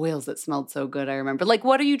have those oils that smelled so good, I remember.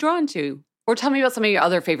 What are you drawn to? Or tell me about some of your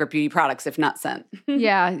other favorite beauty products, if not scent.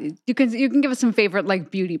 Yeah, you can give us some favorite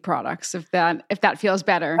beauty products if that feels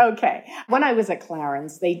better. Okay. When I was at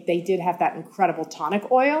Clarins, they did have that incredible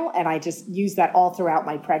tonic oil, and I just used that all throughout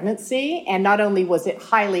my pregnancy. And not only was it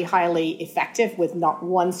highly, highly effective with not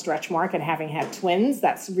one stretch mark and having had twins,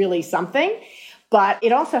 that's really something, but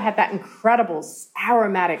it also had that incredible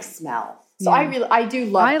aromatic smell. So I do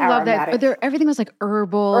love aromatic. I love that. But everything was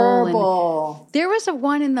herbal. And there was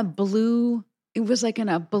one in the blue. It was in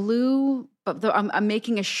a blue, but I'm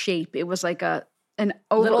making a shape. It was like an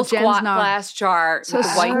oval little squat glass jar with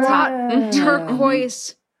a white top.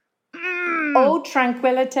 Turquoise. Eau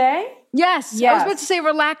Tranquillité. Yes. I was about to say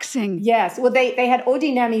relaxing. Yes. Well, they had Eau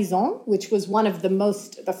Dynamisant, which was one of the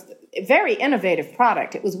very innovative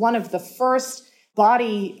product. It was one of the first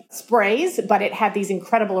body sprays, but it had these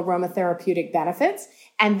incredible aromatherapeutic benefits.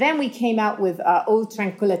 And then we came out with Eau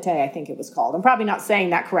Tranquillité, I think it was called. I'm probably not saying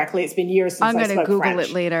that correctly. It's been years since I spoke French. I'm going to Google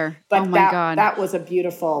it later. But oh my God. That was a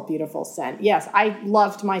beautiful, beautiful scent. Yes, I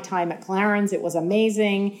loved my time at Clarins. It was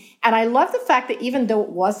amazing. And I love the fact that even though it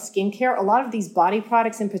was skincare, a lot of these body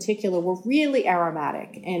products in particular were really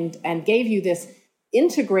aromatic and gave you this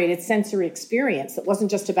integrated sensory experience that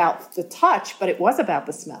wasn't just about the touch, but it was about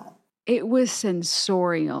the smell. It was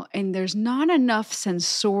sensorial, and there's not enough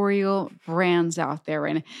sensorial brands out there.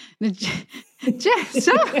 And Jen,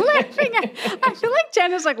 stop laughing. I feel like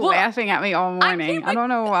Jen is laughing at me all morning. I don't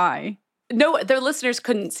know why. No, their listeners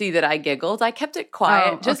couldn't see that I giggled. I kept it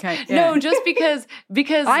quiet. No, just because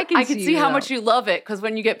I can see how though. much you love it. Because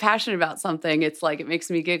when you get passionate about something, it's it makes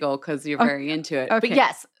me giggle because you're very into it. Okay. But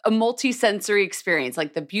yes, a multi-sensory experience,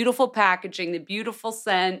 the beautiful packaging, the beautiful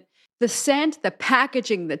scent. The scent, the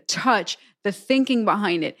packaging, the touch, the thinking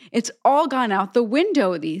behind it, it's all gone out the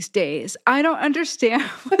window these days. I don't understand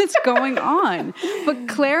what's going on. But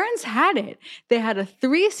Clarins had it. They had a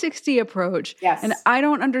 360 approach. Yes. And I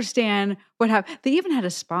don't understand what happened. They even had a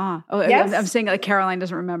spa. Oh, yes. I'm saying Caroline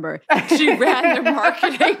doesn't remember. She ran their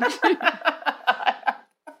marketing.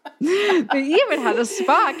 They even had a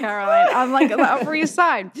spa, Caroline, on the Upper East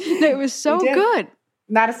Side. No, it was so good.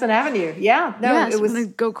 Madison Avenue. Yeah. No, yes, it was going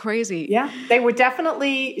to go crazy. Yeah. They were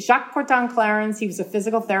definitely Jacques Corton-Clarence. He was a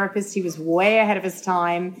physical therapist. He was way ahead of his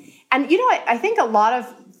time. And, I think a lot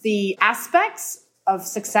of the aspects of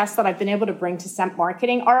success that I've been able to bring to scent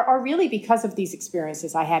marketing are really because of these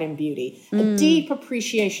experiences I had in beauty. A deep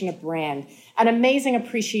appreciation of brand, an amazing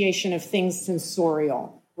appreciation of things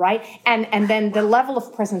sensorial, right? And then the level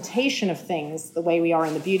of presentation of things, the way we are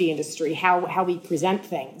in the beauty industry, how we present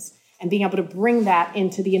things, and being able to bring that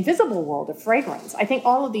into the invisible world of fragrance. I think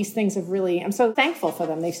all of these things have really, I'm so thankful for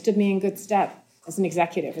them. They've stood me in good stead as an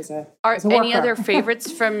executive, as a worker. Any other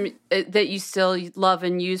favorites from that you still love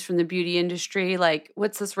and use from the beauty industry? Like,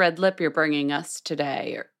 what's this red lip you're bringing us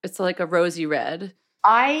today? Or it's like a rosy red.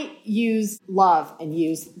 I love and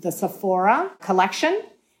use the Sephora collection,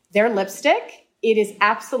 their lipstick. It is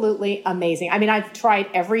absolutely amazing. I mean, I've tried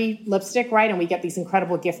every lipstick, right? And we get these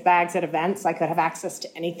incredible gift bags at events. I could have access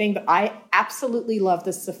to anything, but I absolutely love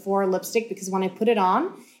the Sephora lipstick because when I put it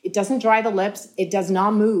on, it doesn't dry the lips. It does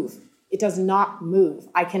not move. It does not move.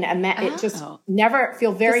 I can it just never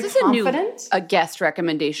feel very confident. This is a guest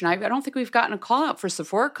recommendation. I don't think we've gotten a call out for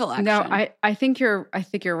Sephora collection. No, I think you're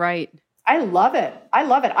right. I love it.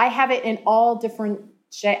 I have it in all different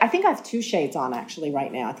shades. I think I have 2 shades on actually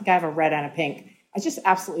right now. I think I have a red and a pink. I just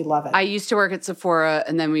absolutely love it. I used to work at Sephora,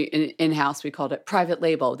 and then in-house we called it private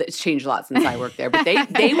label. It's changed a lot since I worked there, but they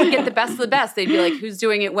would get the best of the best. They'd be like, who's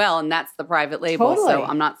doing it well? And that's the private label. Totally. So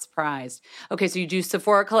I'm not surprised. Okay, so you do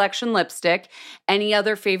Sephora collection lipstick. Any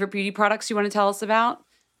other favorite beauty products you want to tell us about?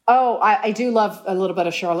 Oh, I do love a little bit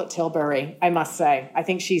of Charlotte Tilbury, I must say. I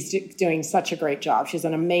think she's doing such a great job. She's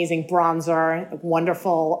an amazing bronzer, a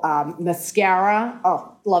wonderful mascara.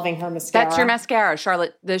 Oh, loving her mascara. That's your mascara,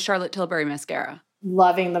 the Charlotte Tilbury mascara.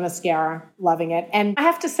 Loving the mascara, loving it. And I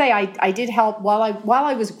have to say, I did help while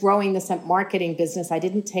I was growing the scent marketing business. I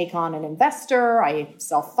didn't take on an investor. I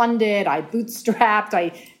self-funded. I bootstrapped.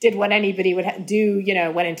 I did what anybody would do,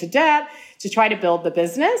 went into debt to try to build the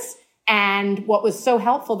business. And what was so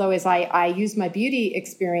helpful, though, is I used my beauty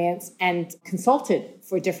experience and consulted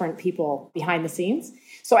for different people behind the scenes.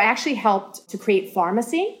 So I actually helped to create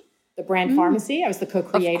Pharmacy, the brand Pharmacy. I was the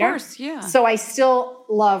co-creator. Of course, yeah. So I still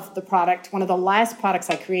love the product. One of the last products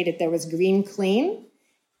I created there was Green Clean.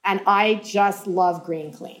 And I just love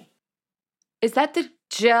Green Clean. Is that the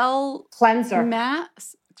gel cleanser?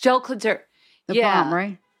 Gel cleanser. The bomb,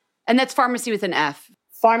 right? And that's Pharmacy with an F.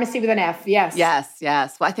 Pharmacy with an F, yes.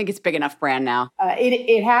 Yes. Well, I think it's big enough brand now.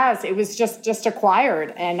 It has. It was just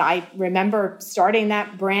acquired. And I remember starting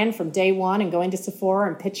that brand from day one and going to Sephora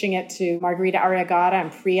and pitching it to Margarita Arriagada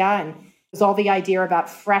and Priya. And it was all the idea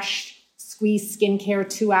about fresh squeeze skincare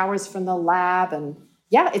 2 hours from the lab. And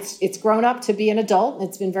yeah, it's grown up to be an adult. And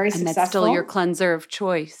it's been very successful. And that's still your cleanser of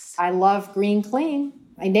choice. I love Green Clean.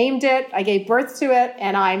 I named it, I gave birth to it,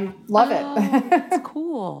 and I love it. That's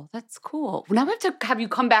cool. That's cool. Now we have to have you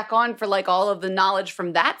come back on for like all of the knowledge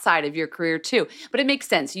from that side of your career too. But it makes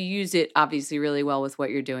sense. You use it obviously really well with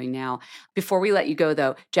what you're doing now. Before we let you go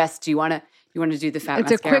though, Jess, do you want to do the Fat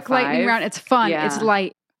It's Mascara a quick lightning round. It's fun. Yeah. It's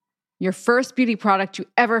light. Your first beauty product you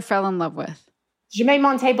ever fell in love with? Jamais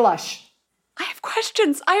Monté blush. I have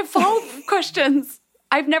questions. I have follow-up questions.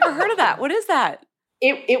 I've never heard of that. What is that?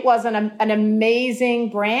 It was an amazing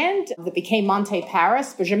brand that became Monté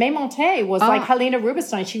Paris, but Jamais Monté was like Helena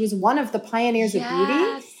Rubinstein. She was one of the pioneers of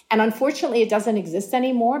beauty. And unfortunately, it doesn't exist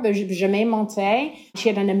anymore, but Jamais Monté, she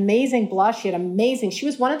had an amazing blush. She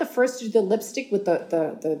was one of the first to do the lipstick with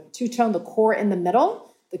the two-tone, the core in the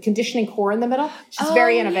middle, the conditioning core in the middle. She's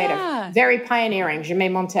very innovative, very pioneering, Jamais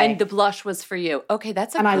Monté. And the blush was for you. Okay,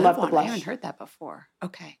 that's a good one. And I love the blush. I haven't heard that before.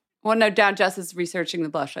 Okay. Well, no, down Jess is researching the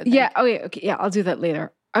blush, I think. Yeah. Oh, yeah. Okay. Yeah, I'll do that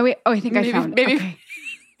later. I think I found it. Okay.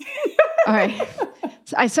 All right.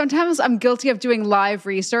 So I'm guilty of doing live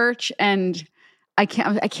research, and I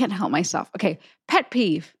can't help myself. Okay. Pet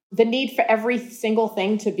peeve. The need for every single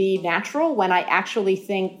thing to be natural when I actually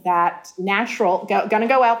think that natural, gonna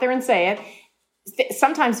go out there and say it,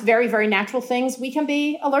 sometimes very, very natural things we can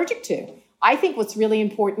be allergic to. I think what's really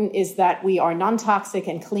important is that we are non-toxic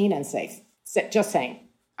and clean and safe. Just saying.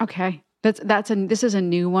 Okay. This is a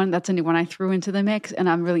new one. That's a new one I threw into the mix, and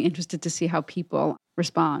I'm really interested to see how people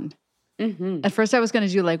respond. Mm-hmm. At first I was going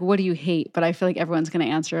to do like, what do you hate? But I feel like everyone's going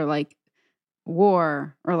to answer like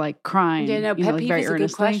war or like crime. Yeah, no, pet peeve is a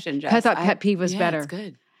good question, Jess. I thought pet peeve was better. It's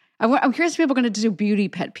good. I'm curious if people are going to do beauty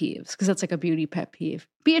pet peeves because that's like a beauty pet peeve.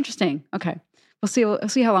 Be interesting. Okay. We'll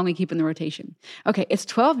see how long we keep in the rotation. Okay. It's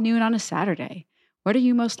 12 noon on a Saturday. What are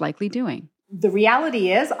you most likely doing? The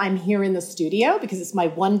reality is I'm here in the studio because it's my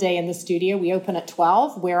one day in the studio. We open at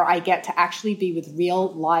 12 where I get to actually be with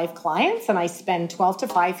real live clients, and I spend 12 to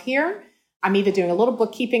 5 here. I'm either doing a little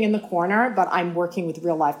bookkeeping in the corner, but I'm working with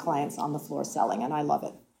real life clients on the floor selling, and I love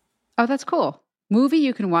it. Oh, that's cool. Movie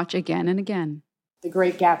you can watch again and again. The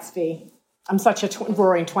Great Gatsby. I'm such a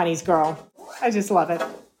roaring 20s girl. I just love it.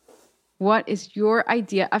 What is your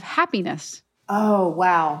idea of happiness? Oh,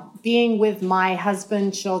 wow. Being with my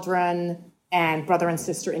husband, children, and brother and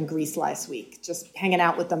sister in Greece last week. Just hanging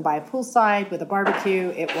out with them by a poolside with a barbecue.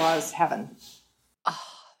 It was heaven. Oh,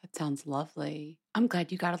 that sounds lovely. I'm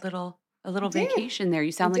glad you got a little vacation there.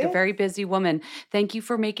 You sound like a very busy woman. Thank you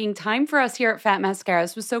for making time for us here at Fat Mascara.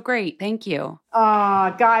 This was so great. Thank you.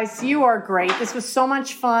 Guys, you are great. This was so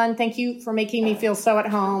much fun. Thank you for making me feel so at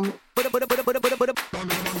home.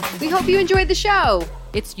 We hope you enjoyed the show.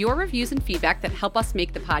 It's your reviews and feedback that help us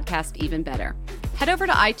make the podcast even better. Head over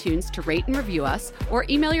to iTunes to rate and review us, or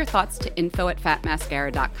email your thoughts to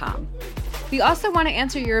info@fatmascara.com. We also want to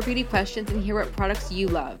answer your beauty questions and hear what products you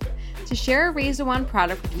love. To share a Raise the One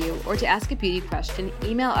product review or to ask a beauty question,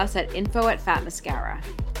 email us at info@fatmascara.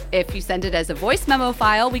 If you send it as a voice memo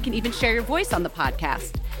file, we can even share your voice on the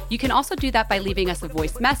podcast. You can also do that by leaving us a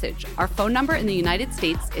voice message. Our phone number in the United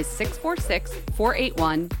States is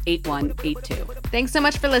 646-481-8182. Thanks so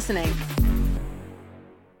much for listening.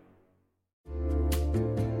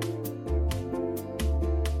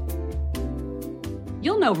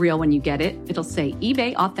 You'll know real when you get it. It'll say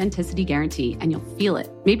eBay Authenticity Guarantee, and you'll feel it.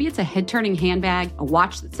 Maybe it's a head-turning handbag, a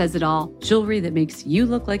watch that says it all, jewelry that makes you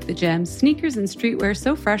look like the gem, sneakers and streetwear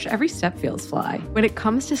so fresh every step feels fly. When it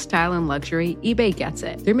comes to style and luxury, eBay gets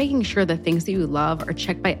it. They're making sure the things that you love are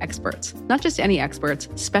checked by experts. Not just any experts,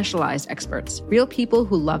 specialized experts. Real people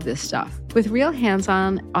who love this stuff. With real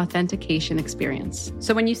hands-on authentication experience.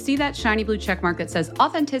 So when you see that shiny blue checkmark that says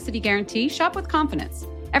Authenticity Guarantee, shop with confidence.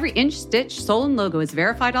 Every inch, stitch, sole, and logo is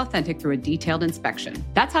verified authentic through a detailed inspection.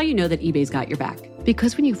 That's how you know that eBay's got your back.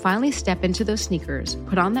 Because when you finally step into those sneakers,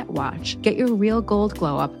 put on that watch, get your real gold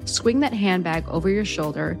glow up, swing that handbag over your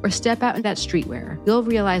shoulder, or step out in that streetwear, you'll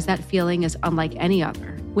realize that feeling is unlike any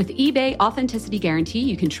other. With eBay Authenticity Guarantee,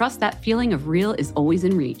 you can trust that feeling of real is always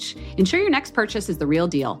in reach. Ensure your next purchase is the real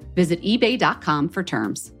deal. Visit ebay.com for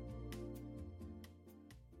terms.